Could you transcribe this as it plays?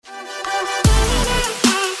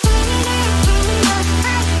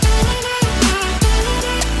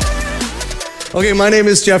Okay, my name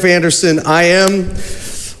is Jeff Anderson. I am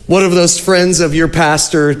one of those friends of your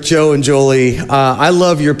pastor, Joe and Jolie. I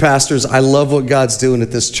love your pastors. I love what God's doing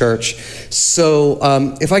at this church.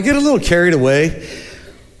 So if I get a little carried away,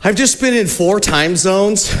 I've just been in 4 time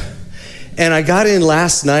zones. And I got in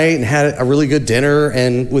last night and had a really good dinner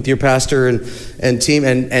and with your pastor and team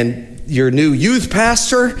and your new youth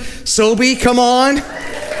pastor, Sobe, come on.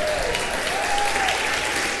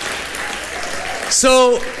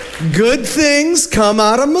 So good things come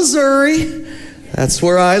out of Missouri. That's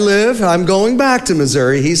where I live. I'm going back to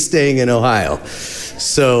Missouri. He's staying in Ohio.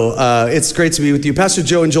 So it's great to be with you. Pastor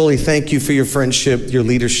Joe and Jolie, thank you for your friendship, your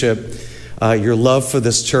leadership, your love for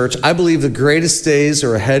this church. I believe the greatest days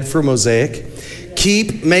are ahead for Mosaic.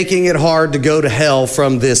 Keep making it hard to go to hell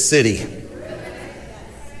from this city.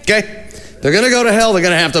 Okay? They're going to go to hell. They're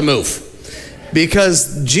going to have to move.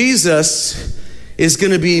 Because Jesus is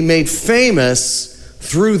going to be made famous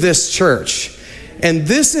through this church. And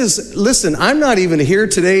this is, listen, I'm not even here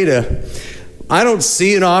today I don't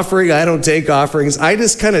see an offering. I don't take offerings. I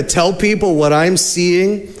just kind of tell people what I'm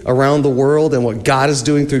seeing around the world and what God is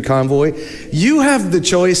doing through Convoy. You have the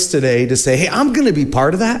choice today to say, hey, I'm going to be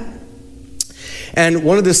part of that. And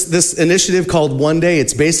one of this initiative called One Day,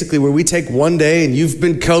 it's basically where we take one day, and you've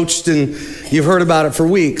been coached and you've heard about it for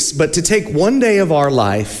weeks, but to take one day of our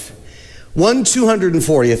life,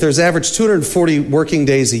 240th, there's average 240 working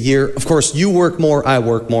days a year. Of course, you work more, I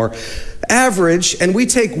work more. Average, and we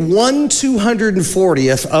take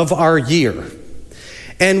 240th of our year.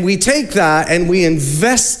 And we take that and we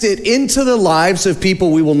invest it into the lives of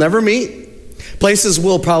people we will never meet, places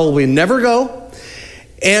we'll probably never go.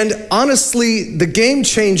 And honestly, the game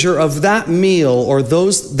changer of that meal or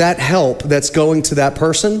that help that's going to that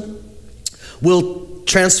person will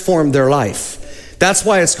transform their life. That's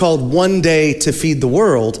why it's called One Day to Feed the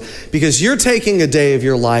World, because you're taking a day of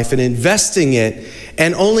your life and investing it,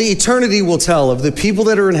 and only eternity will tell of the people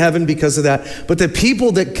that are in heaven because of that, but the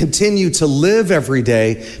people that continue to live every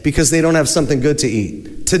day because they don't have something good to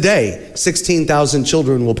eat. Today, 16,000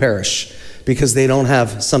 children will perish because they don't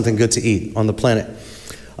have something good to eat on the planet.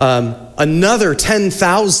 Another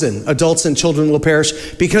 10,000 adults and children will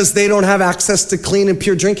perish because they don't have access to clean and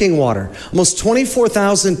pure drinking water. Almost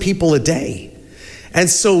 24,000 people a day. And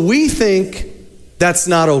so we think that's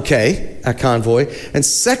not okay at Convoy. And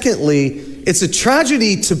secondly, it's a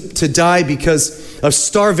tragedy to die because of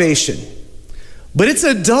starvation. But it's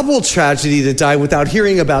a double tragedy to die without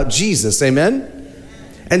hearing about Jesus, amen?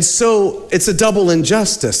 And so it's a double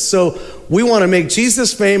injustice. So we want to make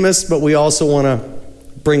Jesus famous, but we also want to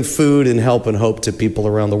bring food and help and hope to people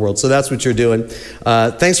around the world. So that's what you're doing.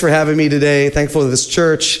 Thanks for having me today. Thankful for this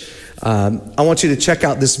church. I want you to check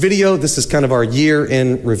out this video. This is kind of our year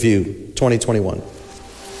in review, 2021.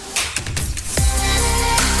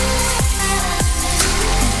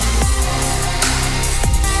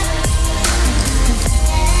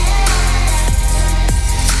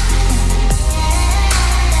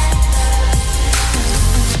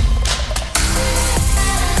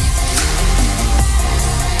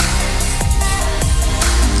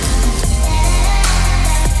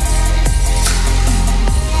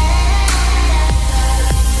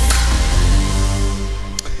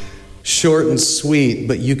 Short and sweet,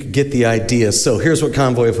 but you could get the idea. So here's what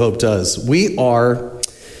Convoy of Hope does.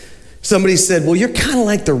 Somebody said, well, you're kind of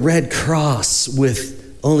like the Red Cross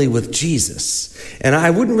only with Jesus. And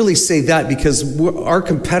I wouldn't really say that because our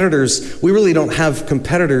competitors, we really don't have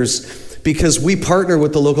competitors because we partner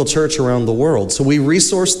with the local church around the world. So we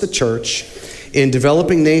resource the church in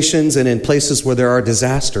developing nations and in places where there are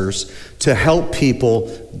disasters to help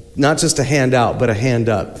people, not just a hand out, but a hand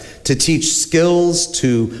up, to teach skills,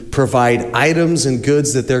 to provide items and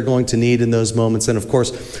goods that they're going to need in those moments. And of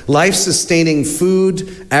course, life-sustaining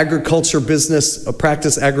food, agriculture business, a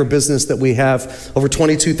practice agribusiness that we have, over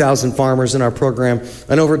 22,000 farmers in our program,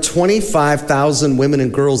 and over 25,000 women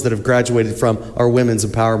and girls that have graduated from our women's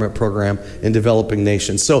empowerment program in developing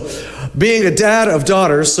nations. So being a dad of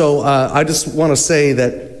daughters, I just want to say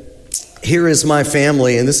that here is my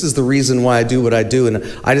family, and this is the reason why I do what I do, and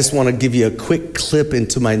I just want to give you a quick clip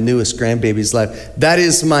into my newest grandbaby's life. That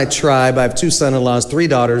is my tribe. I have 2 son-in-laws, 3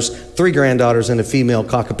 daughters, 3 granddaughters, and a female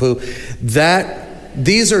cockapoo.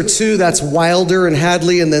 These are 2, that's Wilder and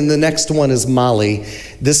Hadley, and then the next one is Molly.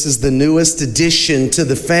 This is the newest addition to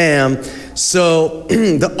the fam. So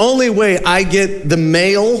the only way I get the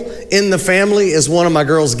male in the family is one of my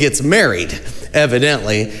girls gets married,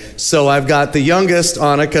 evidently. So I've got the youngest,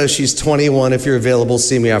 Annika, she's 21. If you're available,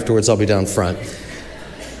 see me afterwards, I'll be down front.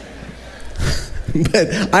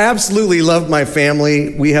 But I absolutely love my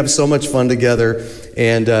family. We have so much fun together.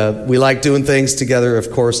 And we like doing things together,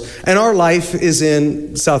 of course. And our life is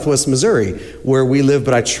in Southwest Missouri, where we live,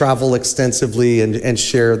 but I travel extensively and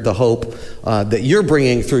share the hope that you're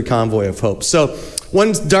bringing through Convoy of Hope. So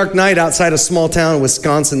one dark night outside a small town in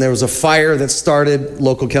Wisconsin, there was a fire that started,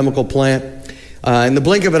 local chemical plant. In the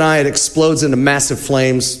blink of an eye, it explodes into massive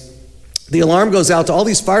flames. The alarm goes out to all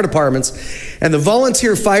these fire departments, and the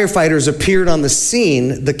volunteer firefighters appeared on the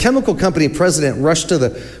scene. The chemical company president rushed to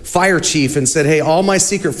the fire chief and said, hey, all my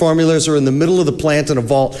secret formulas are in the middle of the plant in a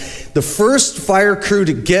vault. The first fire crew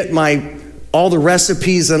to get all the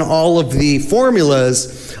recipes and all of the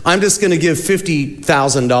formulas, I'm just going to give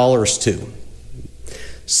 $50,000 to.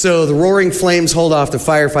 So the roaring flames hold off the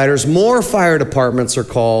firefighters. More fire departments are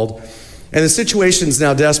called. And the situation's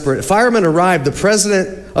now desperate. Firemen arrived. The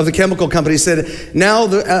president of the chemical company said, now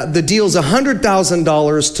the deal's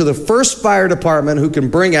 $100,000 to the first fire department who can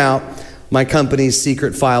bring out my company's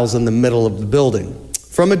secret files in the middle of the building.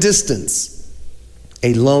 From a distance,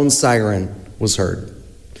 a lone siren was heard.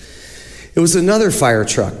 It was another fire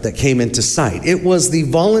truck that came into sight. It was the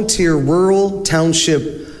volunteer rural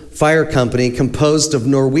township fire company composed of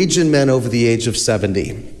Norwegian men over the age of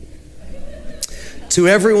 70. To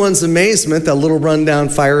everyone's amazement, that little rundown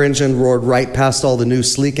fire engine roared right past all the new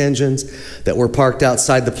sleek engines that were parked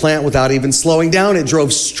outside the plant without even slowing down. It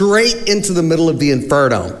drove straight into the middle of the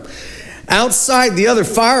inferno. Outside, the other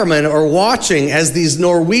firemen are watching as these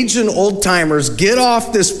Norwegian old-timers get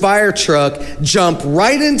off this fire truck, jump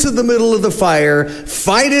right into the middle of the fire,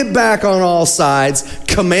 fight it back on all sides,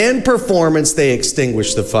 command performance, they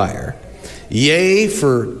extinguish the fire. Yay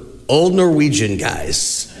for old Norwegian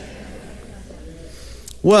guys.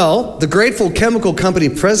 Well, the grateful chemical company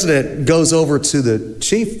president goes over to the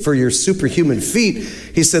chief for your superhuman feat.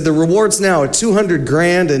 He said the reward's now at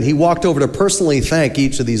 $200,000, and he walked over to personally thank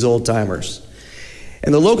each of these old timers.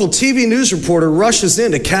 And the local TV news reporter rushes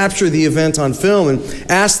in to capture the event on film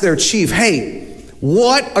and asks their chief, hey,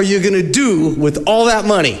 what are you going to do with all that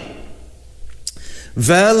money?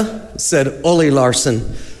 Well, said Ole Larsen,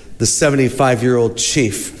 the 75-year-old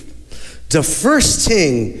chief, the first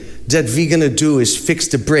thing that we gonna do is fix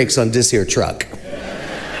the brakes on this here truck.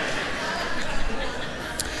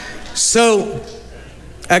 So,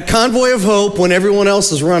 at Convoy of Hope, when everyone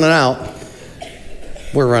else is running out,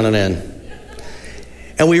 we're running in.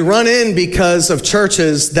 And we run in because of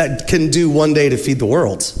churches that can do one day to feed the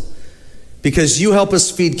world. Because you help us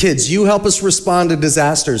feed kids. You help us respond to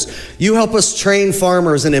disasters. You help us train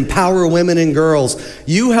farmers and empower women and girls.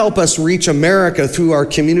 You help us reach America through our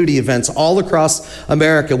community events all across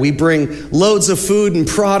America. We bring loads of food and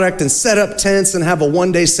product and set up tents and have a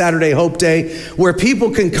one-day Saturday Hope Day where people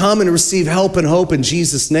can come and receive help and hope in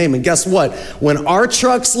Jesus' name. And guess what? When our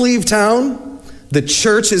trucks leave town, the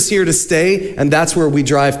church is here to stay, and that's where we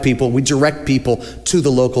drive people. We direct people to the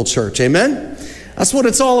local church. Amen? That's what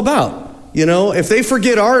it's all about. You know, if they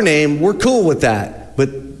forget our name, we're cool with that. But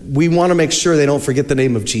we want to make sure they don't forget the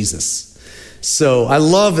name of Jesus. So I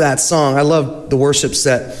love that song. I love the worship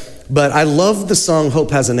set. But I love the song,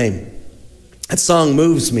 Hope Has a Name. That song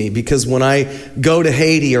moves me because when I go to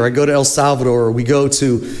Haiti or I go to El Salvador or we go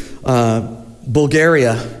to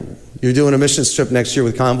Bulgaria, you're doing a missions trip next year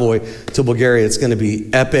with Convoy to Bulgaria. It's going to be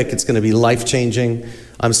epic. It's going to be life-changing.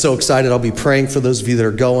 I'm so excited. I'll be praying for those of you that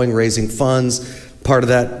are going, raising funds, part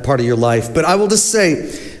of your life. But I will just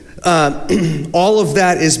say, all of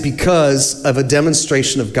that is because of a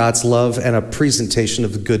demonstration of God's love and a presentation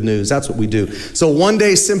of the good news. That's what we do. So one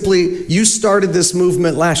day, simply, you started this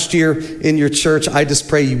movement last year in your church. I just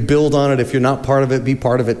pray you build on it. If you're not part of it, be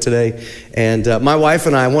part of it today. And my wife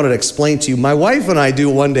and I wanted to explain to you, my wife and I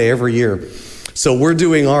do one day every year. So we're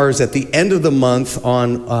doing ours at the end of the month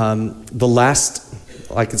on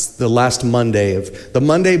it's the last Monday the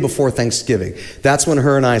Monday before Thanksgiving. That's when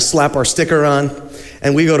her and I slap our sticker on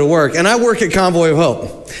and we go to work. And I work at Convoy of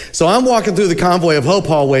Hope. So I'm walking through the Convoy of Hope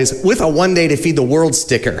hallways with a one day to feed the world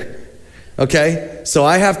sticker. Okay? So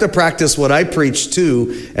I have to practice what I preach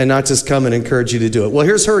too and not just come and encourage you to do it. Well,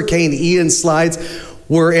 here's Hurricane Ian slides.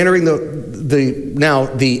 We're entering now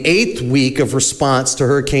the 8th week of response to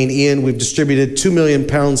Hurricane Ian. We've distributed 2 million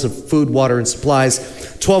pounds of food, water, and supplies,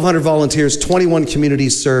 1,200 volunteers, 21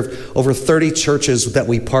 communities served, over 30 churches that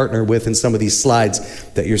we partner with in some of these slides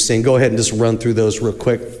that you're seeing. Go ahead and just run through those real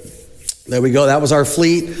quick. There we go. That was our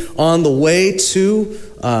fleet on the way to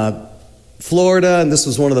Florida, and this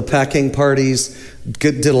was one of the packing parties.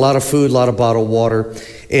 Did a lot of food, a lot of bottled water.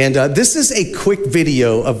 And this is a quick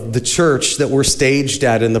video of the church that we're staged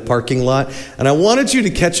at in the parking lot. And I wanted you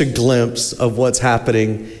to catch a glimpse of what's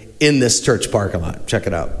happening in this church parking lot. Check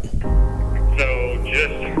it out. So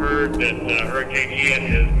just heard heard that Hurricane Ian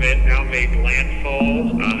has now made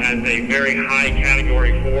landfall as a very high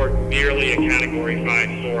Category 4, nearly a Category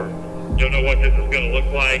 5 storm. Don't know what this is going to look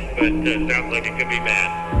like, but it sounds like it could be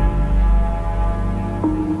bad.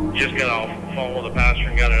 Just got off the phone with the pastor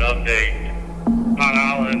and got an update. Pot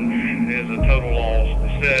Island is a total loss.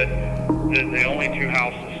 They said that the only two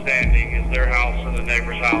houses standing is their house and the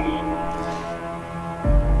neighbor's house.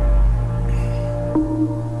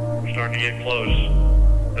 We're starting to get close.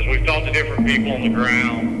 As we've talked to different people on the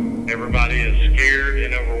ground, everybody is scared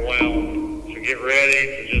and overwhelmed. So get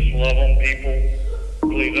ready to just love on people.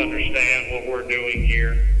 Please understand what we're doing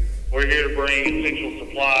here. We're here to bring essential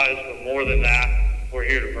supplies, but more than that, we're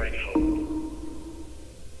here to bring hope.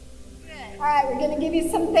 All right, we're going to give you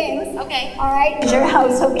some things. Okay. All right, is your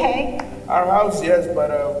house okay? Our house, yes, but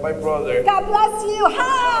my brother. God bless you.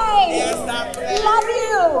 Hi. Yes, Dr. Love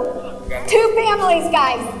you. Two families,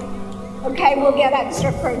 guys. Okay, we'll get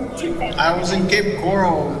extra for two families. I was in Cape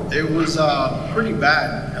Coral. It was pretty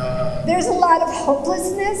bad. There's a lot of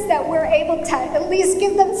hopelessness that we're able to at least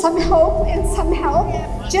give them some hope and some help.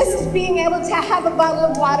 Just being able to have a bottle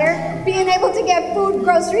of water, being able to get food.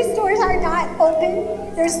 Grocery stores are not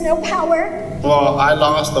open. There's no power. Well, I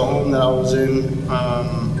lost the home that I was in,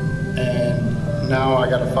 and now I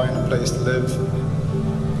gotta find a place to live.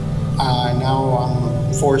 Now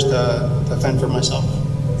I'm forced to fend for myself.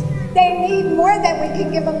 They need more than we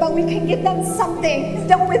can give them, but we can give them something.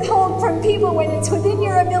 Don't withhold from people when it's within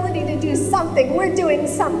your ability to do something. We're doing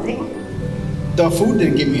something. The food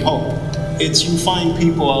didn't give me hope. It's you find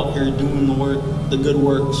people out here doing the work, the good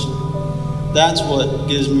works. That's what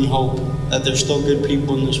gives me hope, that there's still good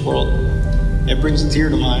people in this world. It brings a tear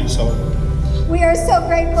to my eye, so. We are so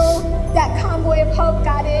grateful that Convoy of Hope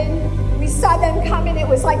got in. We saw them coming. It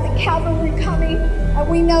was like the cavalry coming. And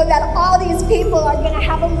we know that all these people are going to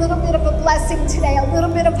have a little bit of a blessing today, a little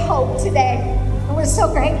bit of hope today. And we're so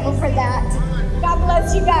grateful for that. God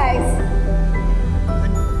bless you guys.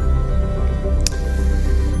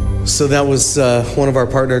 So that was one of our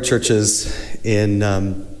partner churches in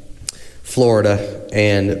Florida,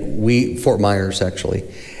 and Fort Myers, actually.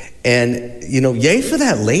 And, yay for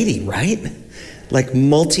that lady, right? Like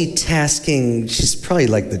multitasking. She's probably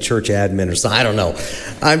like the church admin or something. I don't know.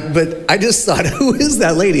 But I just thought, who is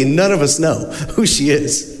that lady? None of us know who she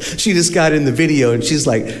is. She just got in the video and she's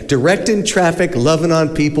like directing traffic, loving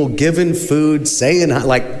on people, giving food, saying,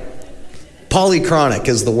 like, polychronic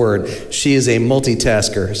is the word. She is a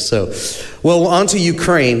multitasker. So, well, on to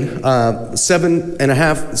Ukraine.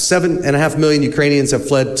 7.5 million Ukrainians have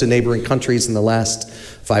fled to neighboring countries in the last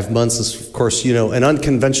 5 months. Of course, an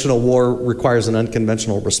unconventional war requires an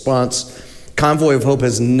unconventional response. Convoy of Hope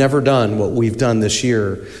has never done what we've done this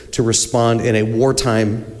year to respond in a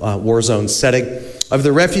wartime war zone setting. Of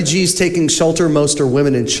the refugees taking shelter, most are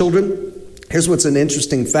women and children. Here's what's an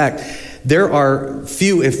interesting fact. There are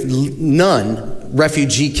few, if none,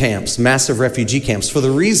 refugee camps, massive refugee camps. For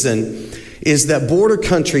the reason is that border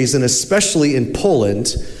countries, and especially in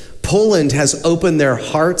Poland has opened their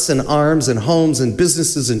hearts and arms and homes and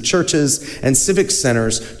businesses and churches and civic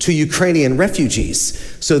centers to Ukrainian refugees.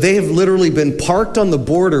 So they have literally been parked on the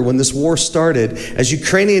border when this war started as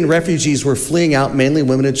Ukrainian refugees were fleeing out, mainly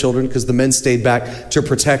women and children, because the men stayed back to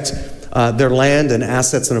protect their land and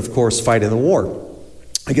assets and, of course, fight in the war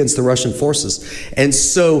against the Russian forces. And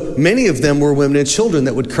so many of them were women and children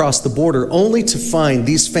that would cross the border only to find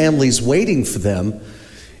these families waiting for them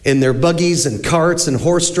in their buggies and carts and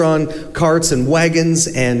horse-drawn carts and wagons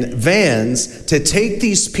and vans to take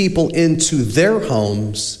these people into their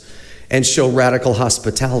homes and show radical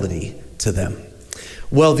hospitality to them.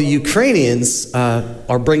 Well, the Ukrainians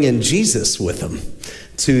are bringing Jesus with them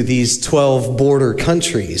to these 12 border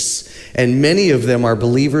countries. And many of them are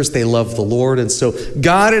believers. They love the Lord. And so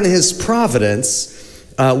God in his providence,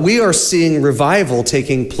 we are seeing revival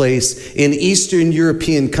taking place in Eastern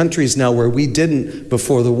European countries now where we didn't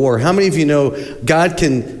before the war. How many of you know God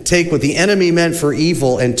can take what the enemy meant for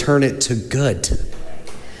evil and turn it to good?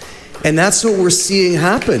 And that's what we're seeing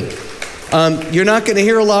happen. You're not going to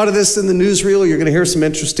hear a lot of this in the newsreel. You're going to hear some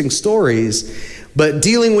interesting stories. But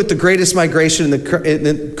dealing with the greatest migration in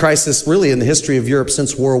the crisis really in the history of Europe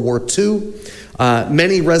since World War II.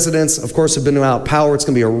 Many residents, of course, have been without power. It's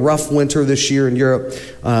going to be a rough winter this year in Europe.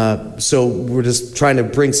 So we're just trying to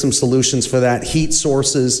bring some solutions for that. Heat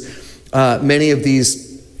sources. Many of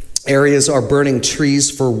these areas are burning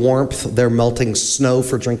trees for warmth. They're melting snow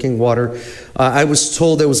for drinking water. I was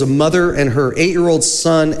told there was a mother and her 8-year-old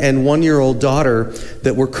son and 1-year-old daughter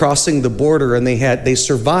that were crossing the border, and they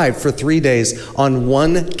survived for 3 days on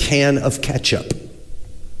 1 can of ketchup.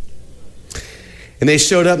 And they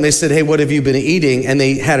showed up and they said, hey, what have you been eating? And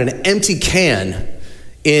they had an empty can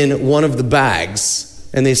in one of the bags.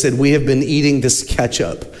 And they said, we have been eating this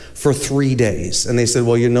ketchup for 3 days. And they said,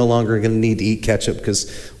 well, you're no longer going to need to eat ketchup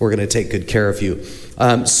because we're going to take good care of you.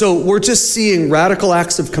 So we're just seeing radical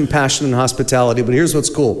acts of compassion and hospitality. But here's what's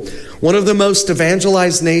cool. One of the most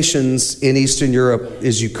evangelized nations in Eastern Europe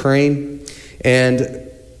is Ukraine.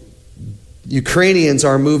 And Ukrainians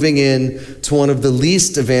are moving in to one of the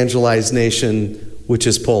least evangelized nation, which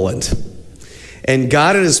is Poland. And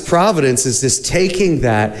God in his providence is just taking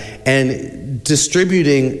that and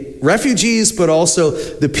distributing refugees, but also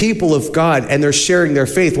the people of God, and they're sharing their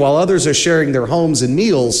faith while others are sharing their homes and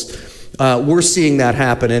meals. We're seeing that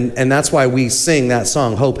happen, and that's why we sing that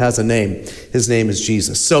song, Hope Has a Name. His name is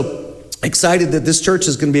Jesus. So excited that this church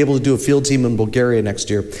is going to be able to do a field team in Bulgaria next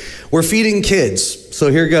year. We're feeding kids. So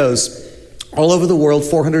here goes. All over the world,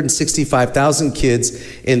 465,000 kids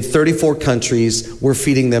in 34 countries. We're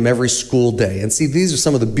feeding them every school day. And see, these are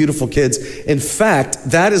some of the beautiful kids. In fact,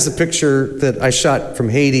 that is a picture that I shot from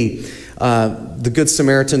Haiti, the Good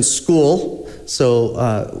Samaritan School. So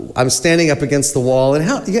I'm standing up against the wall. And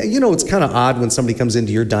it's kind of odd when somebody comes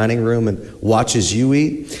into your dining room and watches you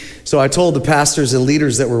eat. So I told the pastors and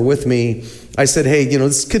leaders that were with me, I said, hey,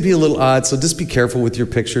 this could be a little odd, so just be careful with your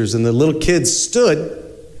pictures. And the little kids stood,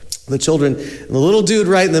 the children, and the little dude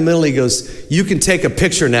right in the middle, he goes, you can take a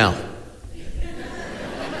picture now.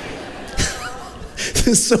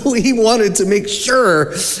 So he wanted to make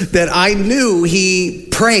sure that I knew he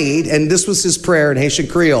prayed, and this was his prayer in Haitian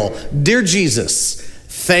Creole. Dear Jesus,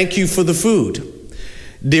 thank you for the food.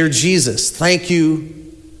 Dear Jesus, thank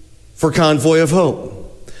you for Convoy of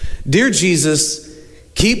Hope. Dear Jesus,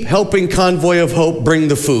 keep helping Convoy of Hope bring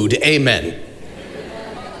the food. Amen.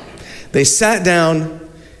 They sat down,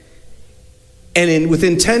 and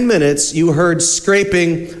within 10 minutes, you heard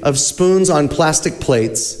scraping of spoons on plastic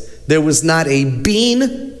plates. There was not a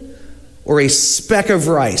bean or a speck of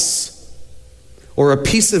rice or a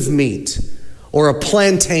piece of meat or a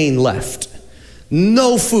plantain left.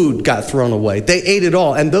 No food got thrown away. They ate it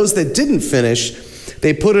all. And those that didn't finish,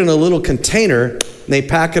 they put in a little container, and they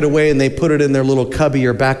pack it away, and they put it in their little cubby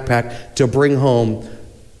or backpack to bring home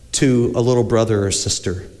to a little brother or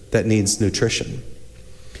sister that needs nutrition.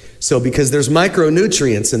 So because there's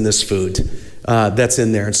micronutrients in this food that's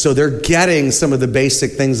in there. And so they're getting some of the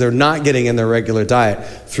basic things they're not getting in their regular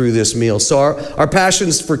diet through this meal. So our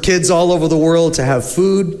passions for kids all over the world to have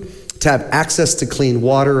food, to have access to clean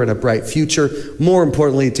water and a bright future. More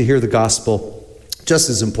importantly, to hear the gospel,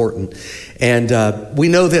 just as important. And we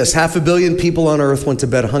know this, 500 million people on earth went to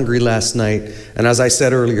bed hungry last night. And as I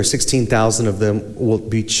said earlier, 16,000 of them will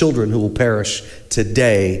be children who will perish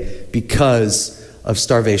today because of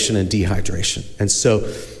starvation and dehydration. And so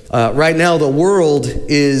right now the world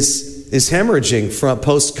is hemorrhaging from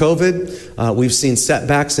post-COVID. We've seen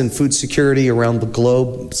setbacks in food security around the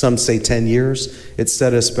globe. Some say 10 years it's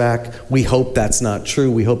set us back. We hope that's not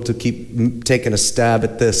true. We hope to keep taking a stab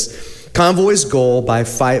at this. Convoy's goal by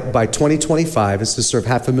 2025 is to serve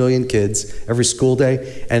 500,000 kids every school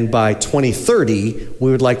day. And by 2030,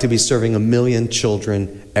 we would like to be serving 1 million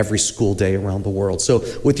children every school day around the world. So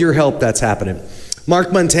with your help, that's happening.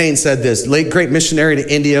 Mark Montaigne said this, late great missionary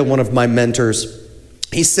to India, one of my mentors.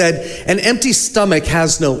 He said, an empty stomach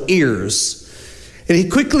has no ears. And he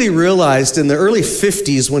quickly realized in the early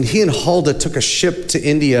 50s when he and Huldah took a ship to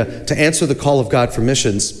India to answer the call of God for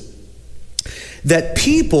missions, that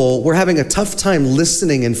people were having a tough time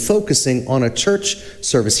listening and focusing on a church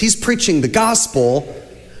service. He's preaching the gospel,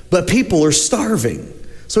 but people are starving.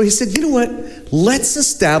 So he said, you know what? Let's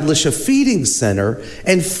establish a feeding center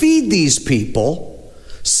and feed these people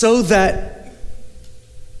so that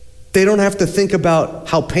they don't have to think about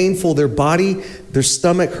how painful their body, their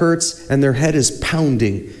stomach hurts, and their head is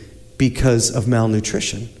pounding because of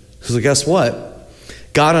malnutrition. So guess what?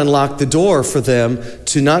 God unlocked the door for them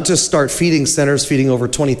to not just start feeding centers, feeding over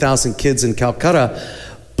 20,000 kids in Calcutta,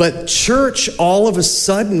 but church all of a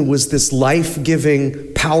sudden was this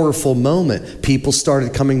life-giving, powerful moment. People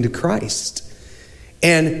started coming to Christ.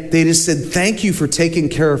 And they just said, thank you for taking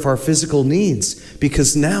care of our physical needs,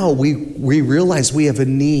 because now we realize we have a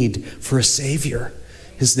need for a Savior.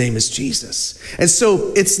 His name is Jesus. And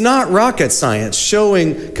so it's not rocket science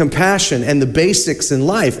showing compassion and the basics in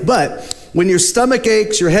life, but when your stomach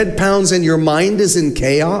aches, your head pounds, and your mind is in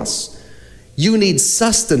chaos, you need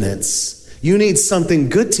sustenance. You need something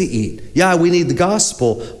good to eat. Yeah, we need the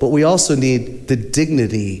gospel, but we also need the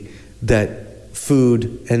dignity that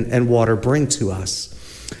food and water bring to us.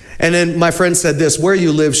 And then my friend said this, where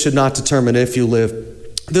you live should not determine if you live.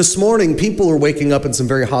 This morning, people are waking up in some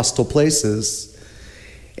very hostile places.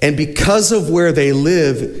 And because of where they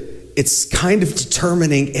live, it's kind of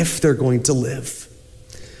determining if they're going to live.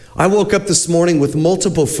 I woke up this morning with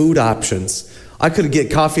multiple food options. I could get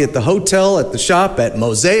coffee at the hotel, at the shop, at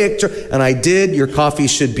Mosaic, and I did. Your coffee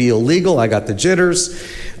should be illegal. I got the jitters.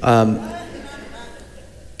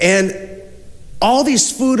 And all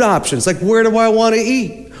these food options, like where do I want to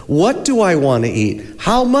eat? What do I want to eat?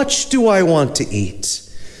 How much do I want to eat?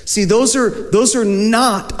 See, those are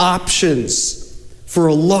not options for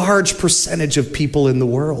a large percentage of people in the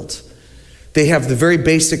world. They have the very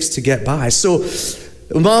basics to get by. So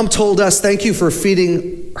a mom told us, thank you for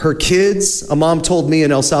feeding her kids. A mom told me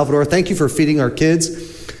in El Salvador, thank you for feeding our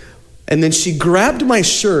kids. And then she grabbed my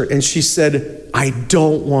shirt and she said, I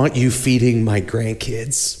don't want you feeding my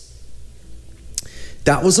grandkids.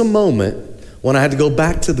 That was a moment when I had to go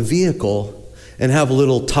back to the vehicle and have a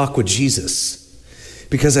little talk with Jesus.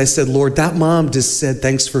 Because I said, Lord, that mom just said,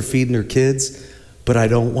 thanks for feeding her kids, but I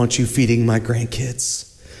don't want you feeding my grandkids.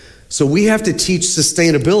 So we have to teach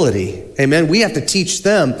sustainability. Amen. We have to teach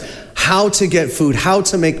them how to get food, how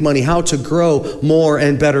to make money, how to grow more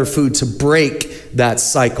and better food to break that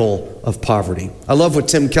cycle of poverty. I love what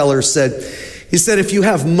Tim Keller said. He said, if you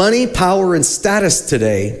have money, power, and status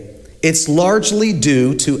today, it's largely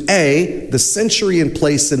due to A, the century and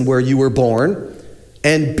place in where you were born,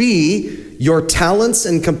 and B, your talents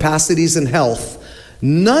and capacities and health,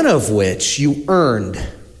 none of which you earned.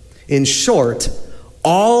 In short,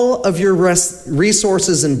 all of your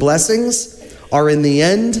resources and blessings are in the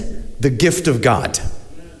end the gift of God.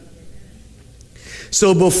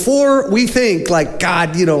 So before we think like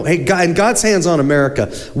God, hey, God, in God's hands on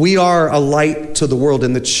America, we are a light to the world,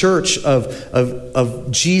 and the church of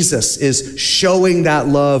Jesus is showing that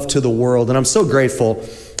love to the world. And I'm so grateful.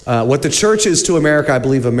 What the church is to America, I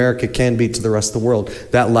believe America can be to the rest of the world,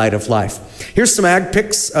 that light of life. Here's some ag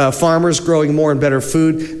picks, farmers growing more and better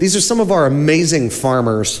food. These are some of our amazing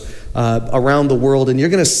farmers around the world, and you're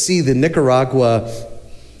going to see the Nicaragua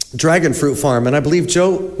dragon fruit farm. And I believe,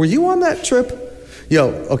 Joe, were you on that trip?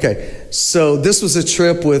 Okay. So this was a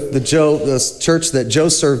trip with the church that Joe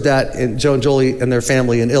served at, and Joe and Jolie and their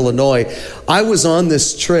family in Illinois. I was on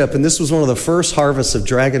this trip, and this was one of the first harvests of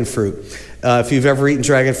dragon fruit. If you've ever eaten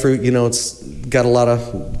dragon fruit, it's got a lot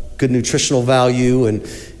of good nutritional value, and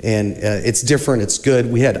it's different, it's good.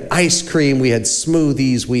 We had ice cream, we had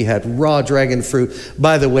smoothies, we had raw dragon fruit.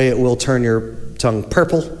 By the way, it will turn your tongue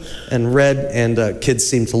purple and red, and kids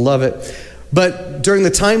seem to love it. But during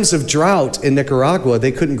the times of drought in Nicaragua,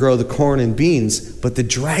 they couldn't grow the corn and beans, but the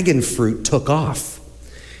dragon fruit took off.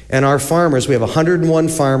 And our farmers, we have 101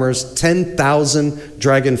 farmers, 10,000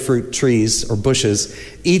 dragon fruit trees or bushes,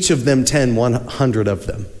 each of them 100 of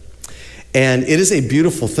them. And it is a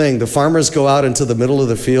beautiful thing. The farmers go out into the middle of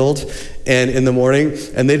the field and in the morning,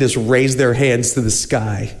 and they just raise their hands to the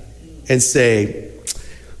sky and say,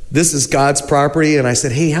 this is God's property. And I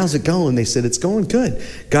said, hey, how's it going? They said, it's going good.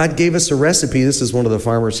 God gave us a recipe. This is one of the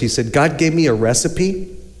farmers. He said, God gave me a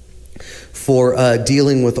recipe for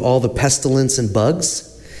dealing with all the pestilence and bugs.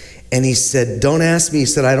 And he said, don't ask me. He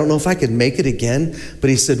said, I don't know if I could make it again. But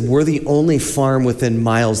he said, we're the only farm within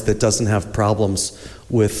miles that doesn't have problems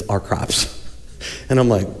with our crops. And I'm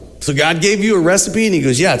like, so God gave you a recipe? And he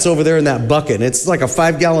goes, yeah, it's over there in that bucket. And it's like a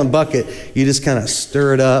 5-gallon bucket. You just kind of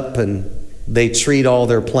stir it up and they treat all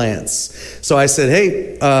their plants. So I said,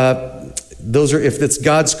 hey, if it's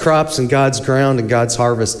God's crops and God's ground and God's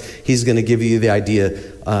harvest, he's going to give you the idea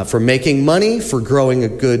for making money, for growing a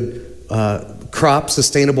good crop,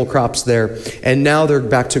 sustainable crops there. And now they're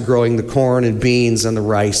back to growing the corn and beans and the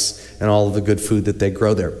rice and all of the good food that they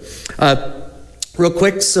grow there. Real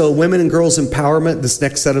quick, so women and girls empowerment, this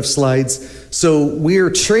next set of slides. So we're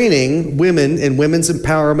training women in women's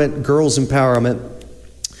empowerment, girls empowerment.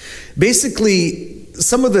 Basically,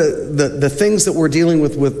 some of the things that we're dealing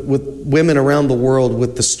with women around the world,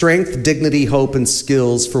 with the strength, dignity, hope, and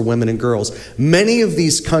skills for women and girls. Many of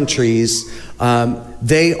these countries,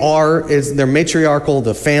 they're matriarchal,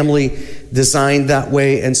 the family designed that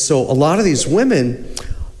way. And so a lot of these women,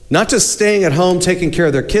 not just staying at home, taking care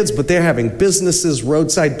of their kids, but they're having businesses,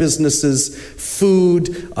 roadside businesses,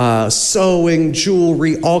 food, sewing,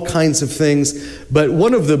 jewelry, all kinds of things. But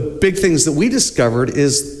one of the big things that we discovered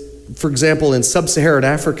is, for example, in sub-Saharan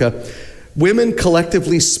Africa, women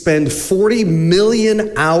collectively spend 40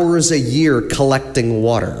 million hours a year collecting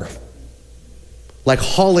water, like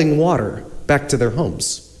hauling water back to their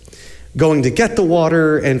homes, going to get the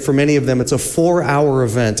water, and for many of them, it's a 4-hour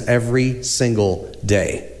event every single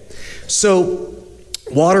day. So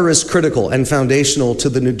water is critical and foundational to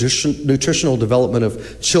the nutritional development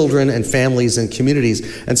of children and families and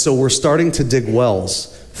communities, and so we're starting to dig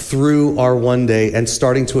wells through our one day and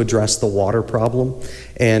starting to address the water problem.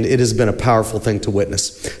 And it has been a powerful thing to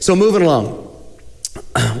witness. So moving along.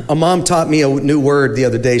 A mom taught me a new word the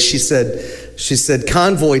other day. She said,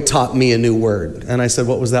 Convoy taught me a new word. And I said,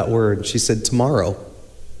 what was that word? She said, tomorrow.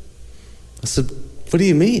 I said, what do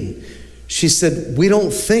you mean? She said, we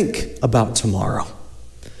don't think about tomorrow.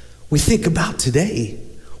 We think about today.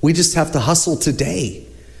 We just have to hustle today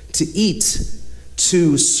to eat,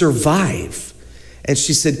 to survive. And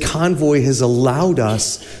she said, Convoy has allowed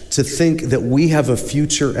us to think that we have a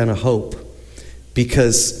future and a hope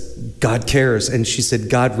because God cares. And she said,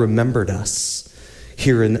 God remembered us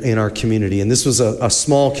here in our community. And this was a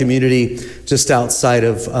small community just outside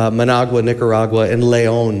of Managua, Nicaragua, in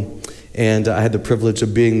León. And I had the privilege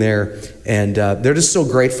of being there. And they're just so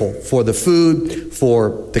grateful for the food,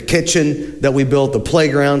 for the kitchen that we built, the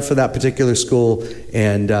playground for that particular school.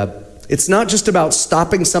 And it's not just about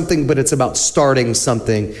stopping something, but it's about starting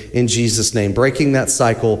something in Jesus' name, breaking that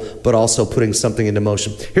cycle, but also putting something into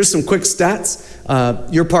motion. Here's some quick stats.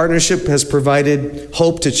 Your partnership has provided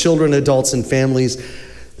hope to children, adults, and families.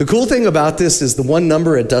 The cool thing about this is the one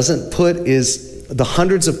number it doesn't put is the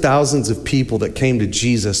hundreds of thousands of people that came to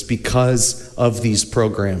Jesus because of these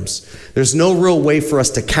programs. There's no real way for us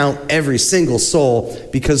to count every single soul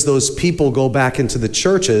because those people go back into the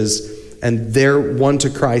churches and they're won to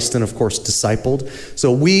Christ and, of course, discipled.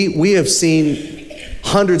 So we have seen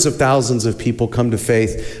hundreds of thousands of people come to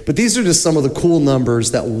faith. But these are just some of the cool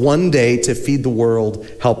numbers that one day to feed the world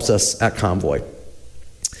helps us at Convoy.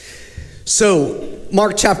 So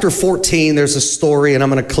Mark chapter 14, there's a story, and I'm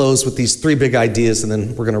going to close with these three big ideas, and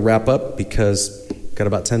then we're going to wrap up because we've got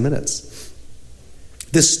about 10 minutes.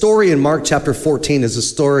 This story in Mark chapter 14 is a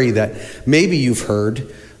story that maybe you've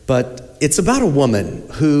heard, but it's about a woman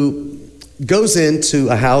who goes into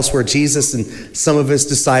a house where Jesus and some of his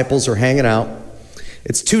disciples are hanging out.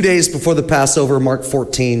 It's 2 days before the Passover, Mark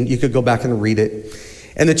 14. You could go back and read it.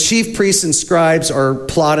 And the chief priests and scribes are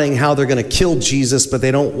plotting how they're going to kill Jesus, but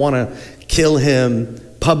they don't want to kill him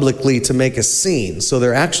publicly to make a scene. So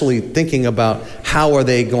they're actually thinking about how are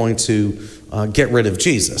they going to get rid of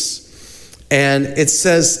Jesus. And it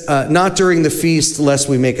says, not during the feast, lest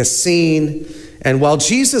we make a scene. And while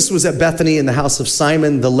Jesus was at Bethany in the house of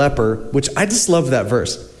Simon the leper, which I just love that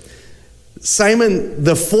verse. Simon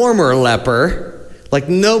the former leper, like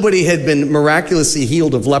nobody had been miraculously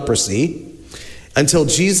healed of leprosy until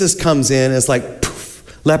Jesus comes in, it's like,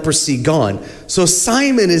 poof, leprosy gone. So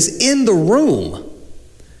Simon is in the room,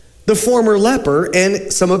 the former leper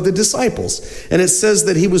and some of the disciples. And it says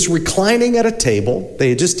that he was reclining at a table. They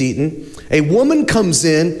had just eaten. A woman comes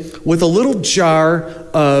in with a little jar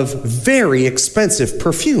of very expensive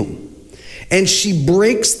perfume. And she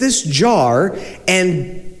breaks this jar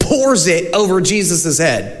and pours it over Jesus's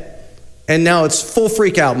head. And now it's full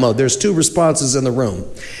freak out mode. There's two responses in the room.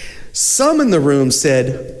 Some in the room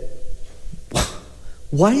said,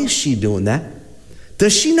 why is she doing that?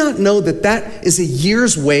 Does she not know that that is a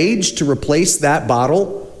year's wage to replace that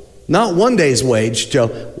bottle? Not one day's wage,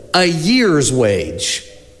 Joe, a year's wage.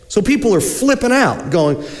 So people are flipping out,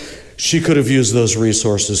 going, she could have used those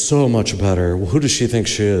resources so much better. Who does she think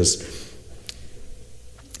she is?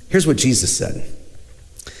 Here's what Jesus said.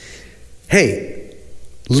 Hey,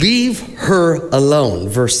 leave her alone,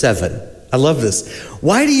 verse 7. I love this.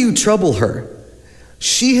 Why do you trouble her?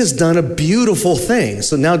 She has done a beautiful thing.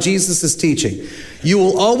 So now Jesus is teaching. You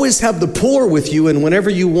will always have the poor with you, and whenever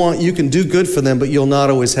you want, you can do good for them, but you'll not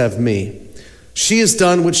always have me. She has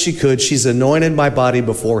done what she could. She's anointed my body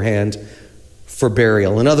beforehand for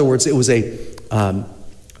burial. In other words, it was a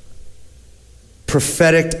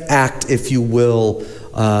prophetic act, if you will,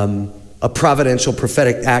 a providential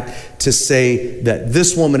prophetic act to say that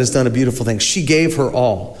this woman has done a beautiful thing. She gave her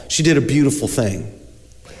all. She did a beautiful thing.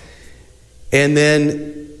 And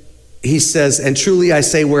then he says, and truly I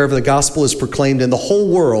say, wherever the gospel is proclaimed in the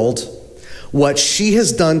whole world, what she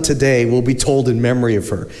has done today will be told in memory of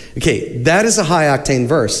her. Okay, that is a high octane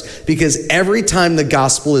verse because every time the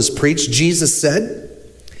gospel is preached, Jesus said,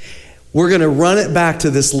 we're going to run it back to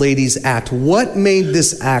this lady's act. What made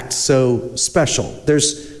this act so special?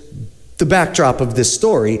 There's the backdrop of this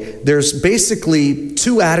story. There's basically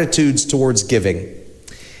two attitudes towards giving.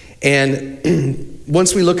 And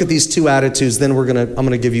once we look at these two attitudes, then I'm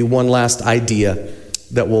going to give you one last idea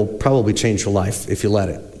that will probably change your life if you let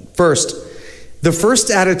it. First, the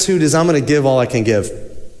first attitude is I'm going to give all I can give.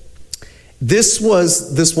 This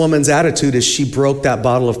was this woman's attitude as she broke that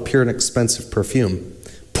bottle of pure and expensive perfume,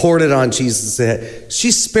 poured it on Jesus' head.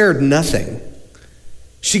 She spared nothing.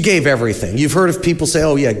 She gave everything. You've heard of people say,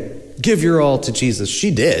 oh yeah, give your all to Jesus.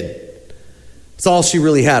 She did. It's all she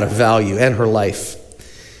really had of value and her life.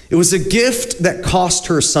 It was a gift that cost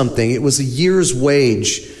her something. It was a year's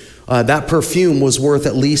wage. That perfume was worth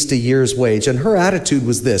at least a year's wage. And her attitude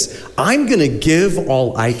was this: I'm going to give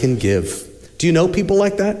all I can give. Do you know people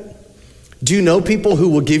like that? Do you know people who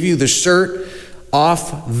will give you the shirt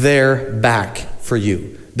off their back for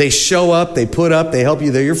you? They show up, they put up, they help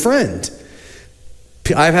you. They're your friend.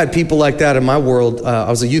 I've had people like that in my world. I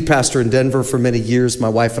was a youth pastor in Denver for many years, my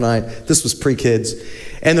wife and I. This was pre-kids.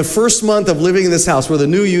 And the first month of living in this house, we're the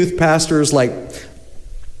new youth pastors, like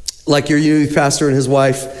your youth pastor and his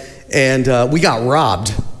wife, and we got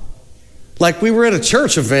robbed. Like we were at a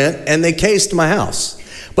church event and they cased my house.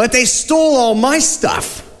 But they stole all my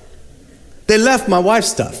stuff. They left my wife's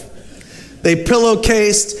stuff. They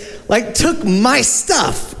pillowcased, like took my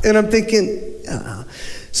stuff. And I'm thinking,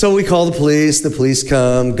 So we call the police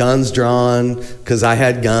come, guns drawn, because I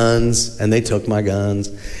had guns, and they took my guns,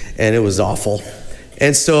 and it was awful.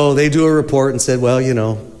 And so they do a report and said,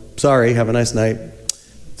 well, sorry, have a nice night.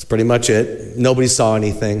 That's pretty much it. Nobody saw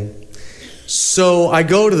anything. So I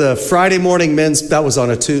go to the Friday morning men's, that was on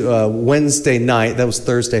a Wednesday night, that was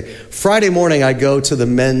Thursday. Friday morning, I go to the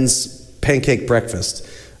men's pancake breakfast.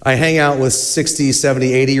 I hang out with 60,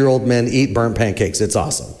 70, 80-year-old men, eat burnt pancakes. It's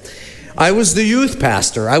awesome. I was the youth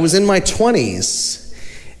pastor. I was in my 20s.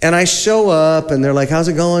 And I show up, and they're like, how's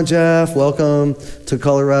it going, Jeff? Welcome to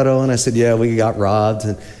Colorado. And I said, yeah, we got robbed.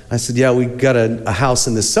 And I said, yeah, we got a house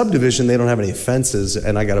in this subdivision. They don't have any fences,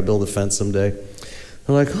 and I got to build a fence someday.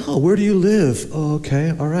 They're like, oh, where do you live? Oh, okay,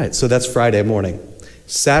 all right. So that's Friday morning.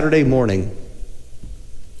 Saturday morning,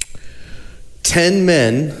 10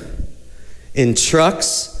 men in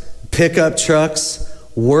trucks, pickup trucks,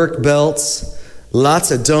 work belts,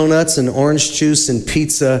 lots of donuts and orange juice and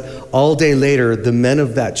pizza. All day later, the men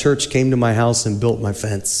of that church came to my house and built my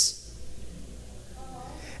fence.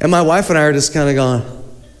 And my wife and I are just kind of going,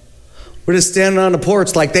 we're just standing on the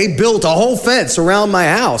porch like they built a whole fence around my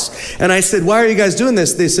house. And I said, why are you guys doing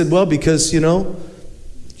this? They said, well, because,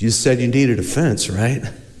 you said you needed a fence, right?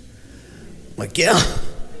 I'm like, yeah.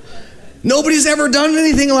 Nobody's ever done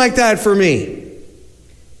anything like that for me.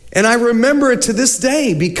 And I remember it to this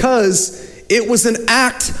day because it was an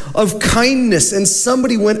act of kindness, and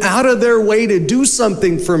somebody went out of their way to do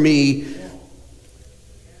something for me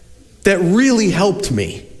that really helped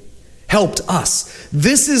me, helped us.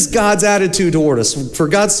 This is God's attitude toward us. For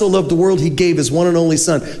God so loved the world, he gave his one and only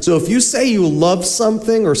son. So if you say you love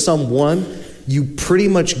something or someone, you pretty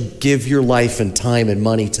much give your life and time and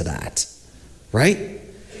money to that, right?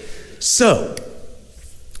 So,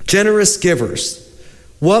 generous givers.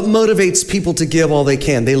 What motivates people to give all they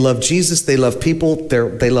can? They love Jesus, they love people,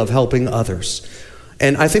 they love helping others.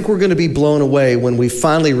 And I think we're going to be blown away when we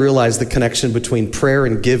finally realize the connection between prayer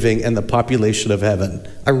and giving and the population of heaven.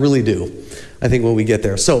 I really do. I think when we get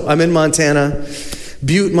there. So I'm in Montana,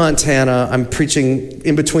 Butte, Montana. I'm preaching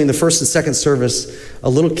in between the first and second service. A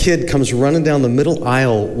little kid comes running down the middle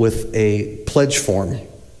aisle with a pledge form.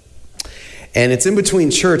 And it's in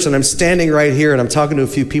between church, and I'm standing right here, and I'm talking to a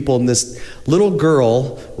few people, and this little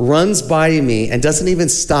girl runs by me and doesn't even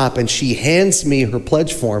stop, and she hands me her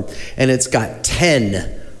pledge form, and it's got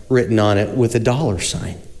 10 written on it with a dollar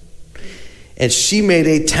sign. And she made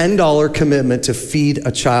a $10 commitment to feed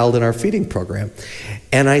a child in our feeding program.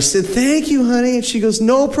 And I said, thank you, honey. And she goes,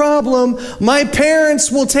 no problem. My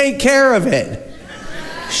parents will take care of it.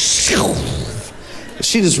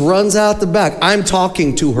 She just runs out the back. I'm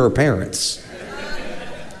talking to her parents.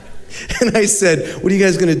 And I said, what are you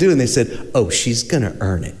guys going to do? And they said, oh, she's going to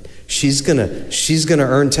earn it. She's going to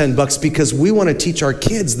earn $10 because we want to teach our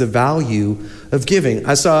kids the value of giving.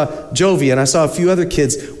 I saw Jovi and I saw a few other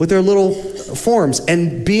kids with their little forms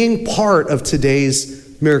and being part of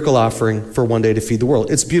today's miracle offering for One Day to Feed the World.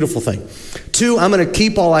 It's a beautiful thing. 2, I'm going to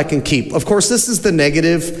keep all I can keep. Of course, this is the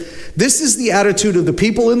negative. This is the attitude of the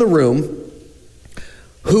people in the room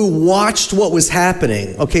who watched what was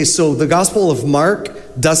happening. Okay, so the Gospel of Mark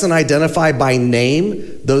doesn't identify by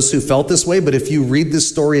name those who felt this way, but if you read this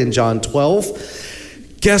story in John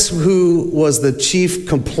 12, guess who was the chief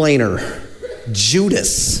complainer?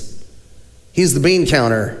 Judas. He's the bean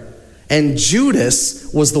counter. And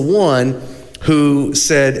Judas was the one who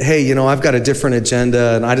said, hey, I've got a different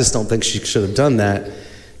agenda, and I just don't think she should have done that.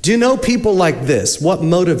 Do you know people like this? What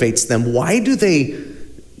motivates them? Why do they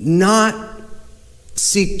not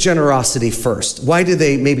seek generosity first? Why do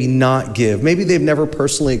they maybe not give? Maybe they've never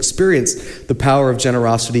personally experienced the power of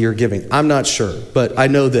generosity or giving. I'm not sure, but I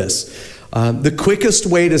know this. The quickest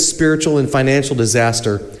way to spiritual and financial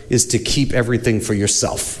disaster is to keep everything for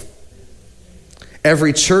yourself.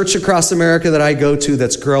 Every church across America that I go to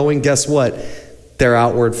that's growing, guess what? They're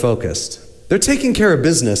outward focused. They're taking care of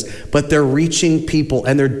business, but they're reaching people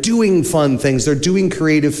and they're doing fun things. They're doing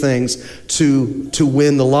creative things to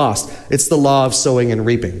win the lost. It's the law of sowing and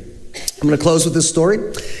reaping. I'm going to close with this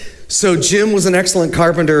story. So Jim was an excellent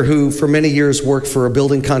carpenter who for many years worked for a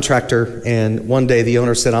building contractor. And one day the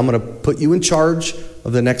owner said, I'm going to put you in charge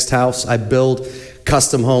of the next house I build.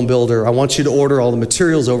 Custom home builder. I want you to order all the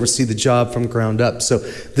materials, oversee the job from ground up. So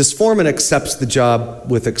this foreman accepts the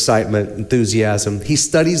job with excitement, enthusiasm. He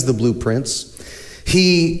studies the blueprints.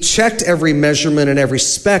 He checked every measurement and every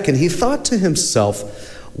spec, and he thought to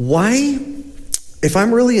himself, why, if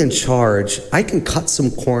I'm really in charge, I can cut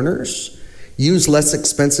some corners, use less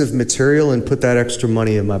expensive material, and put that extra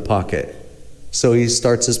money in my pocket. So he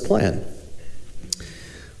starts his plan.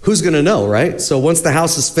 Who's going to know, right? So once the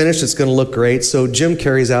house is finished, it's going to look great. So Jim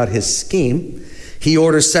carries out his scheme. He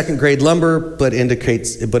orders second grade lumber, but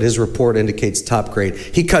his report indicates top grade.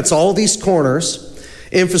 He cuts all these corners,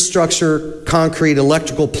 infrastructure, concrete,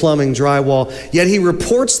 electrical, plumbing, drywall, yet he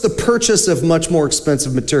reports the purchase of much more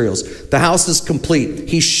expensive materials. The house is complete.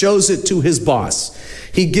 He shows it to his boss.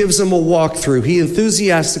 He gives him a walkthrough. He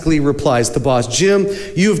enthusiastically replies to the boss, Jim,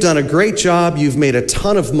 you've done a great job. You've made a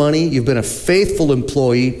ton of money. You've been a faithful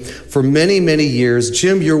employee for many, many years.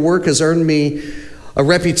 Jim, your work has earned me a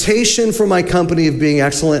reputation for my company of being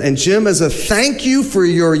excellent. And Jim, as a thank you for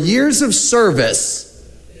your years of service,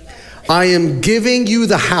 I am giving you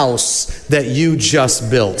the house that you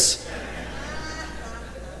just built.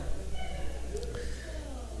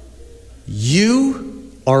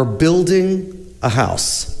 You are building a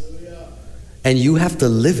house, and you have to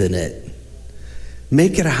live in it.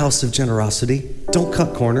 Make it a house of generosity. Don't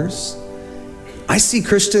cut corners. I see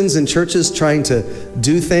Christians in churches trying to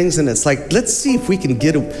do things, and it's like, let's see if we can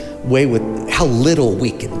get away with how little we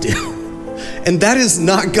can do. And that is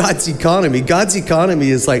not God's economy. God's economy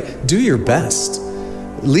is like, do your best.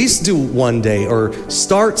 At least do one day or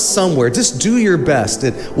start somewhere. Just do your best.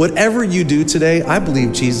 And whatever you do today, I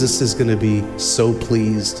believe Jesus is going to be so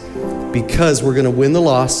pleased, because we're going to win the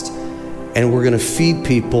lost and we're going to feed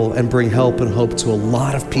people and bring help and hope to a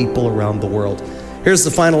lot of people around the world. Here's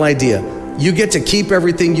the final idea. You get to keep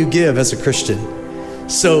everything you give as a Christian.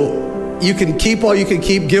 So you can keep all you can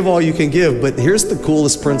keep, give all you can give. But here's the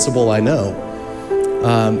coolest principle I know.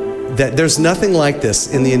 That there's nothing like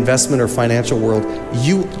this in the investment or financial world.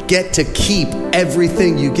 You get to keep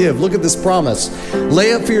everything you give. Look at this promise.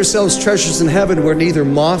 Lay up for yourselves treasures in heaven where neither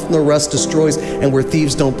moth nor rust destroys and where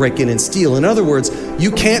thieves don't break in and steal. In other words,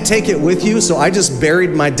 you can't take it with you. So I just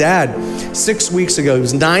buried my dad 6 weeks ago. He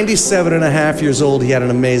was 97 and a half years old. He had an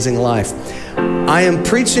amazing life. I am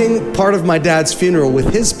preaching part of my dad's funeral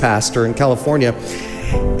with his pastor in California.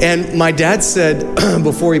 And my dad said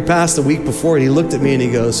before he passed, a week before, he looked at me and he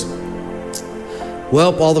goes,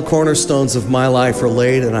 well, all the cornerstones of my life are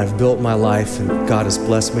laid and I've built my life and God has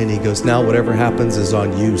blessed me. And he goes, now whatever happens is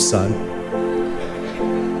on you, son.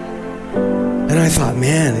 And I thought,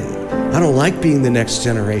 man, I don't like being the next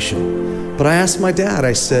generation. But I asked my dad,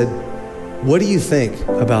 I said, what do you think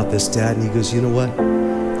about this, Dad? And he goes, you know what?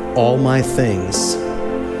 All my things,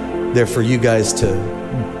 they're for you guys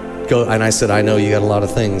to go. And I said, I know you got a lot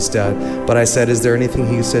of things, Dad. But I said, is there anything?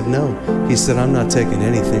 He said, no. He said, I'm not taking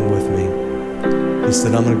anything with me. He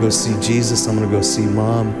said, I'm going to go see Jesus. I'm going to go see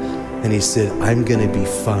Mom. And he said, I'm going to be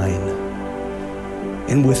fine.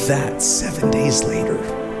 And with that, 7 days later,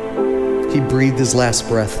 he breathed his last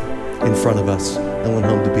breath in front of us and went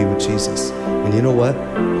home to be with Jesus. And you know what?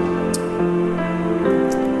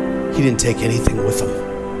 He didn't take anything with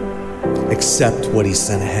him except what he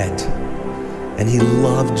sent ahead. And he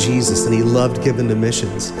loved Jesus and he loved giving to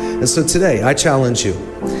missions. And so today, I challenge you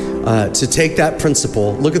to take that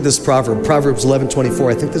principle. Look at this proverb, Proverbs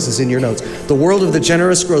 11:24. I think this is in your notes. The world of the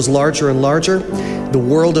generous grows larger and larger. The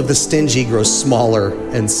world of the stingy grows smaller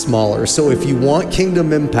and smaller. So if you want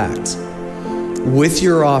kingdom impact with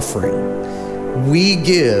your offering, we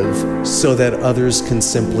give so that others can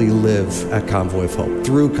simply live at Convoy of Hope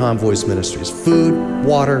through Convoy's ministries. Food,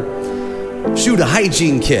 water, shoot, a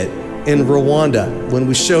hygiene kit. In Rwanda, when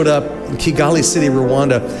we showed up in Kigali City,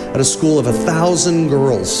 Rwanda, at a school of 1,000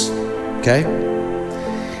 girls, okay?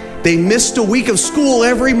 They missed a week of school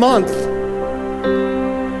every month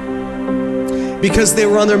because they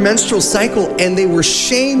were on their menstrual cycle and they were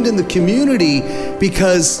shamed in the community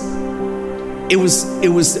because it was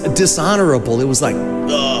dishonorable. It was like,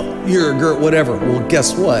 oh, you're a girl, whatever. Well,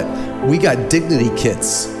 guess what? We got dignity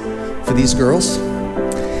kits for these girls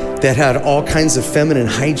that had all kinds of feminine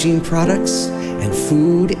hygiene products and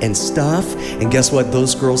food and stuff. And guess what?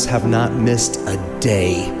 Those girls have not missed a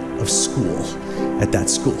day of school. at that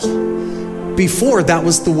school. Before, that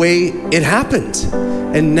was the way it happened.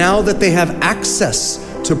 And now that they have access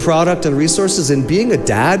to product and resources, and being a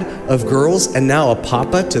dad of girls and now a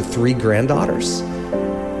papa to 3 granddaughters,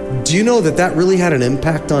 do you know that that really had an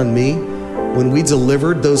impact on me when we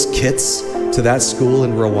delivered those kits to that school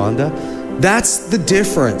in Rwanda? That's the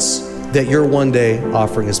difference that your One Day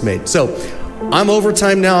offering has made. So I'm over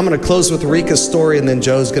time now. I'm going to close with Rika's story, and then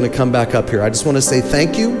Joe's going to come back up here. I just want to say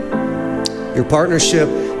thank you. Your partnership,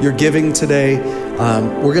 your giving today.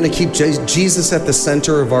 We're going to keep Jesus at the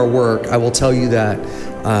center of our work. I will tell you that.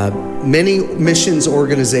 Many missions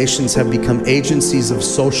organizations have become agencies of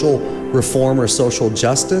social reform or social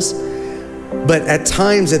justice, but at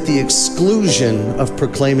times at the exclusion of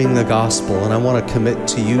proclaiming the gospel. And I want to commit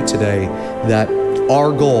to you today that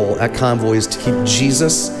our goal at Convoy is to keep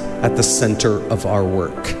Jesus at the center of our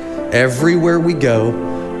work. Everywhere we go,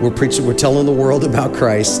 we're preaching, we're telling the world about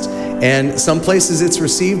Christ. And some places it's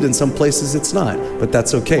received and some places it's not, but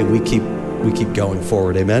that's okay. We keep going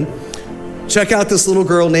forward, amen? Check out this little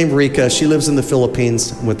girl named Rika. She lives in the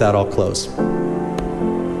Philippines. And with that, I'll close.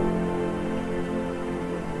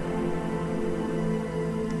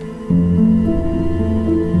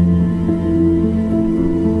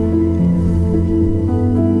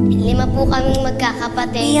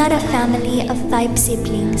 We are a family of 5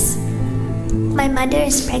 siblings. My mother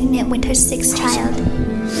is pregnant with her 6th child.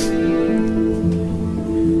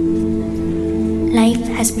 Life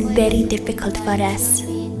has been very difficult for us.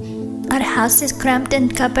 Our house is cramped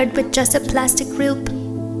and covered with just a plastic roof.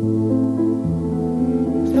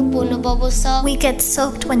 We get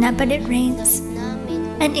soaked whenever it rains,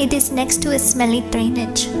 and it is next to a smelly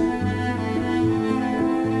drainage.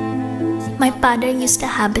 My father used to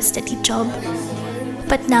have a steady job,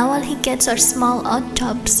 but now all he gets are small odd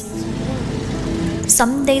jobs.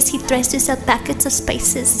 Some days he tries to sell packets of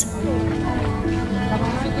spices.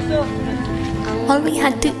 All we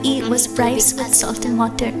had to eat was rice with salt and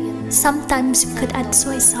water. Sometimes we could add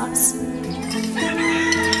soy sauce.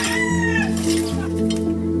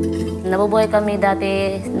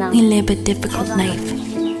 We live a difficult life.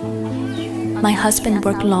 My husband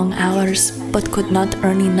worked long hours but could not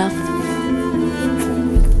earn enough.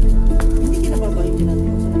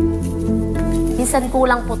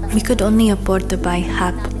 We could only afford to buy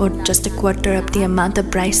half or just a quarter of the amount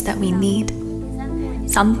of rice that we need.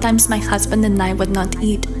 Sometimes my husband and I would not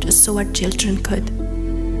eat just so our children could.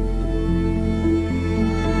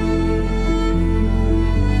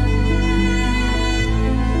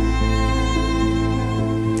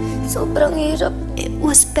 It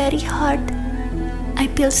was very hard. I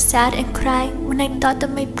feel sad and cry when I thought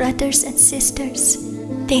of my brothers and sisters.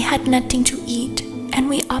 They had nothing to eat, and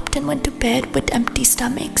we often went to bed with empty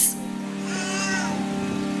stomachs.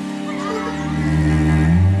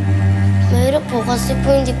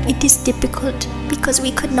 It is difficult because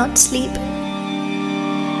we could not sleep.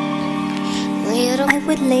 I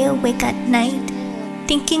would lay awake at night,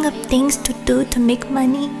 thinking of things to do to make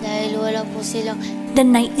money. The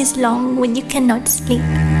night is long when you cannot sleep.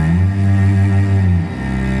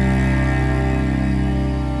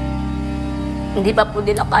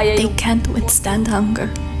 They can't withstand hunger.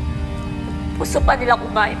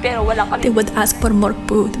 They would ask for more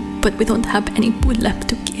food, but we don't have any food left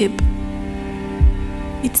to give.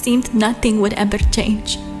 It seemed nothing would ever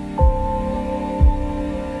change.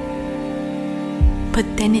 But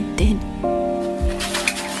then it did.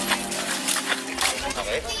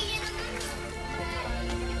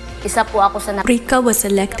 Rika was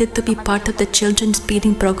elected to be part of the children's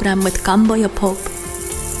feeding program with Convoy of Hope.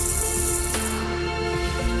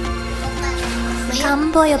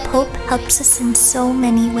 Convoy of Hope helps us in so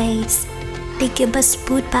many ways. They give us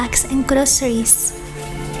food bags and groceries.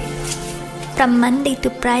 From Monday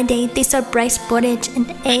to Friday, they serve rice porridge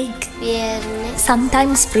and egg.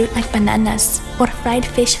 Sometimes fruit like bananas or fried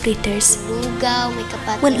fish fritters.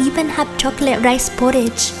 We'll even have chocolate rice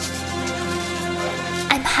porridge.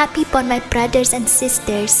 I'm happy for my brothers and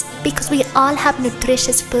sisters because we all have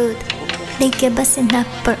nutritious food. They give us enough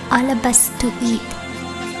for all of us to eat.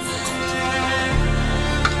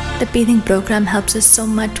 The feeding program helps us so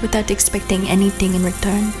much without expecting anything in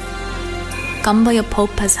return. Convoy of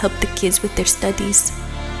Hope has helped the kids with their studies,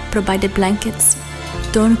 provided blankets,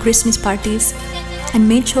 thrown Christmas parties, and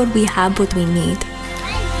made sure we have what we need.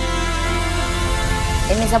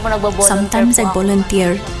 Sometimes I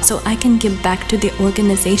volunteer so I can give back to the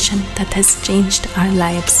organization that has changed our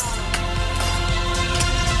lives.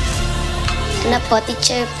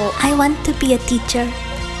 I want to be a teacher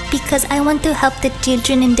because I want to help the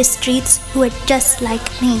children in the streets who are just like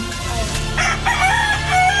me.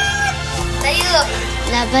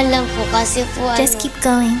 Laban lang po kasi po Just keep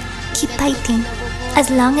going. Keep fighting.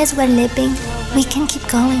 As long as we're living, we can keep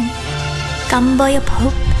going. Convoy of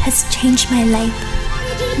Hope has changed my life.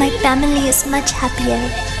 My family is much happier,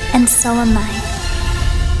 and so am I.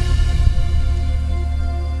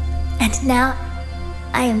 And now,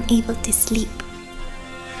 I am able to sleep.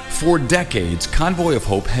 For decades, Convoy of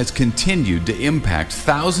Hope has continued to impact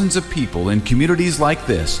thousands of people in communities like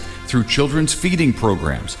this through children's feeding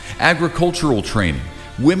programs, agricultural training,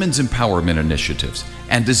 women's empowerment initiatives,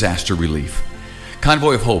 and disaster relief.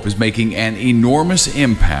 Convoy of Hope is making an enormous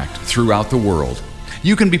impact throughout the world.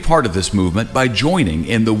 You can be part of this movement by joining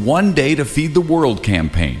in the One Day to Feed the World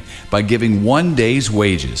campaign by giving 1 day's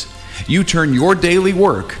wages. You turn your daily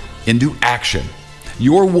work into action.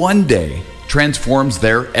 Your 1 day transforms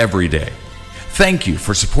their everyday. Thank you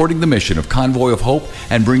for supporting the mission of Convoy of Hope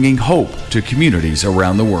and bringing hope to communities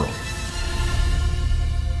around the world.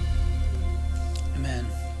 Amen.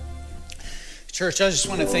 Church, I just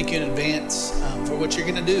want to thank you in advance for what you're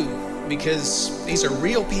going to do, because these are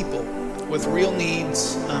real people with real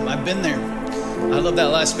needs. I've been there. I love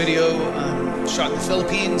that last video shot in the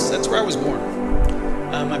Philippines. That's where I was born.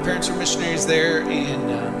 My parents were missionaries there,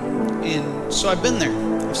 and so I've been there.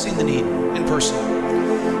 I've seen the need in person.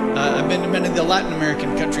 I've been to many of the Latin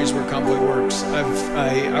American countries where Convoy works.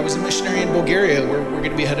 I was a missionary in Bulgaria, where we're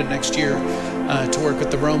going to be headed next year to work with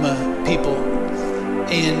the Roma people.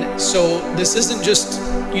 And so this isn't just,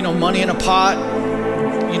 money in a pot,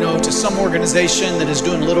 to some organization that is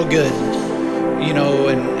doing a little good,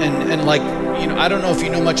 and like, I don't know if you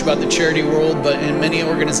know much about the charity world, but in many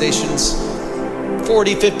organizations,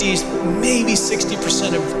 40, 50, maybe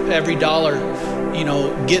 60% of every dollar,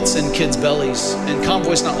 gets in kids' bellies. And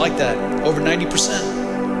Convoy's not like that. Over 90%.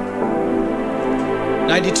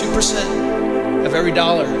 92% of every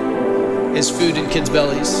dollar is food in kids'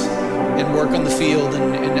 bellies and work on the field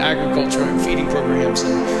and agriculture and feeding programs.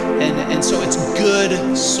 And so it's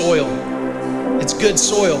good soil. It's good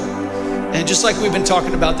soil. And just like we've been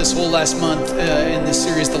talking about this whole last month in this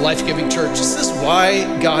series, The Life-Giving Church, this is why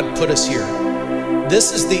God put us here.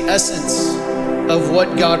 This is the essence of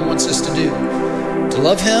what God wants us to do. To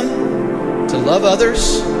love Him, to love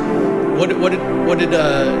others. What did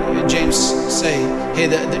James say? Hey,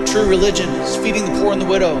 the true religion is feeding the poor and the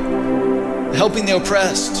widow, helping the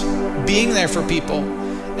oppressed, being there for people.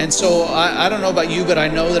 And so I don't know about you, but I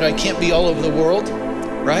know that I can't be all over the world,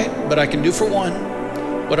 right? But I can do for one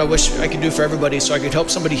what I wish I could do for everybody. So I could help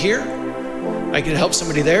somebody here, I could help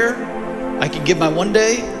somebody there, I could give my 1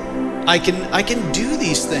 day. I can do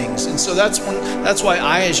these things. And so that's why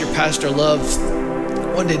I, as your pastor, love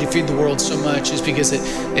One Day to Feed the World so much, is because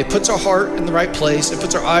it puts our heart in the right place, it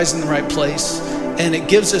puts our eyes in the right place, and it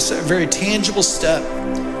gives us a very tangible step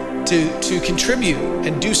to contribute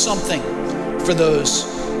and do something for those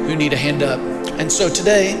who need a hand up. And so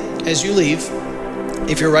today, as you leave,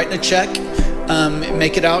 if you're writing a check,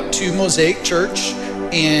 make it out to Mosaic Church,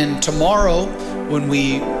 and tomorrow when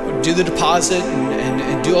we do the deposit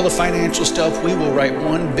and do all the financial stuff, we will write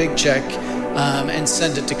one big check and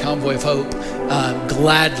send it to Convoy of Hope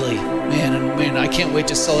gladly. Man, I can't wait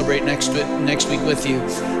to celebrate next week with you,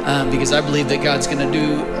 because I believe that God's going to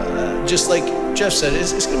do, just like Jeff said,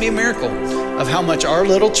 it's going to be a miracle of how much our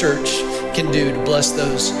little church can do to bless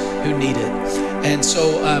those who need it. And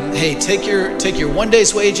so, hey, take your 1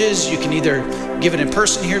 day's wages. You can either give it in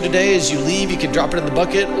person here today as you leave. You can drop it in the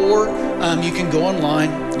bucket, or you can go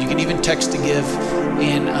online. You can even text to give.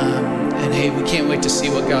 And hey, we can't wait to see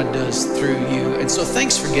what God does through you. And so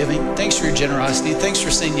thanks for giving. Thanks for your generosity. Thanks for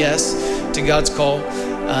saying yes to God's call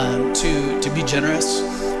to be generous.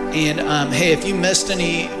 And hey, if you missed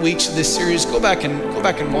any weeks of this series, go back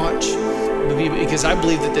and watch, because I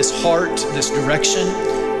believe that this heart, this direction,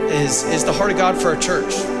 is the heart of God for our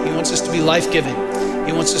church. He wants us to be life-giving.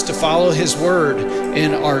 He wants us to follow His word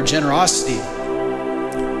in our generosity,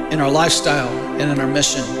 in our lifestyle, and in our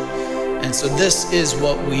mission. And so this is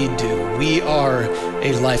what we do. We are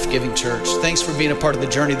a life-giving church. Thanks for being a part of the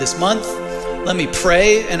journey this month. Let me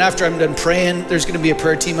pray, and after I'm done praying, there's going to be a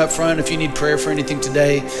prayer team up front. If you need prayer for anything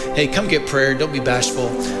today, hey, come get prayer. Don't be bashful.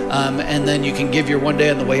 And then you can give your 1 day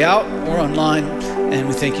on the way out or online. And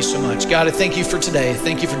we thank you so much. God, I thank you for today.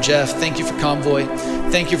 Thank you for Jeff. Thank you for Convoy.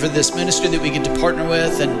 Thank you for this ministry that we get to partner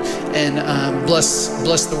with and bless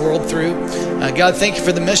the world through. God, thank you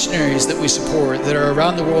for the missionaries that we support that are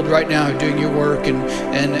around the world right now doing your work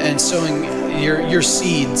and sowing your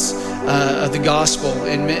seeds of the gospel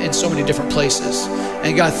in so many different places.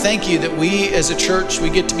 And God, thank you that we as a church, we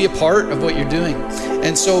get to be a part of what you're doing.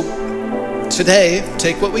 And so today,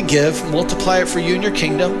 take what we give, multiply it for you and your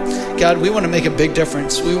kingdom. God, we want to make a big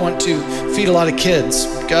difference. We want to feed a lot of kids.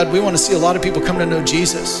 God, we want to see a lot of people come to know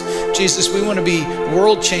Jesus. Jesus, we want to be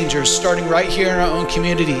world changers starting right here in our own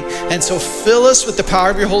community. And so fill us with the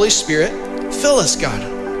power of your Holy Spirit. Fill us,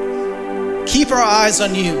 God. Keep our eyes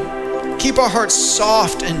on you. Keep our hearts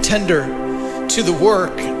soft and tender to the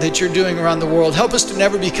work that you're doing around the world. Help us to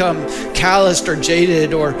never become calloused or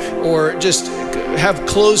jaded or just have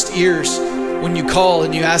closed ears when you call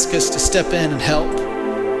and you ask us to step in and help.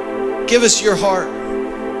 Give us your heart.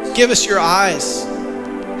 Give us your eyes.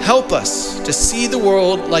 Help us to see the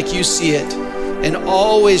world like you see it and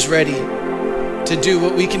always ready to do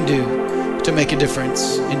what we can do to make a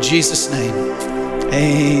difference. In Jesus' name,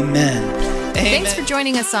 amen. Thanks for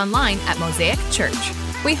joining us online at Mosaic Church.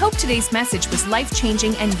 We hope today's message was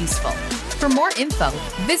life-changing and useful. For more info,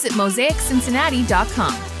 visit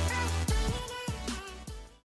mosaiccincinnati.com.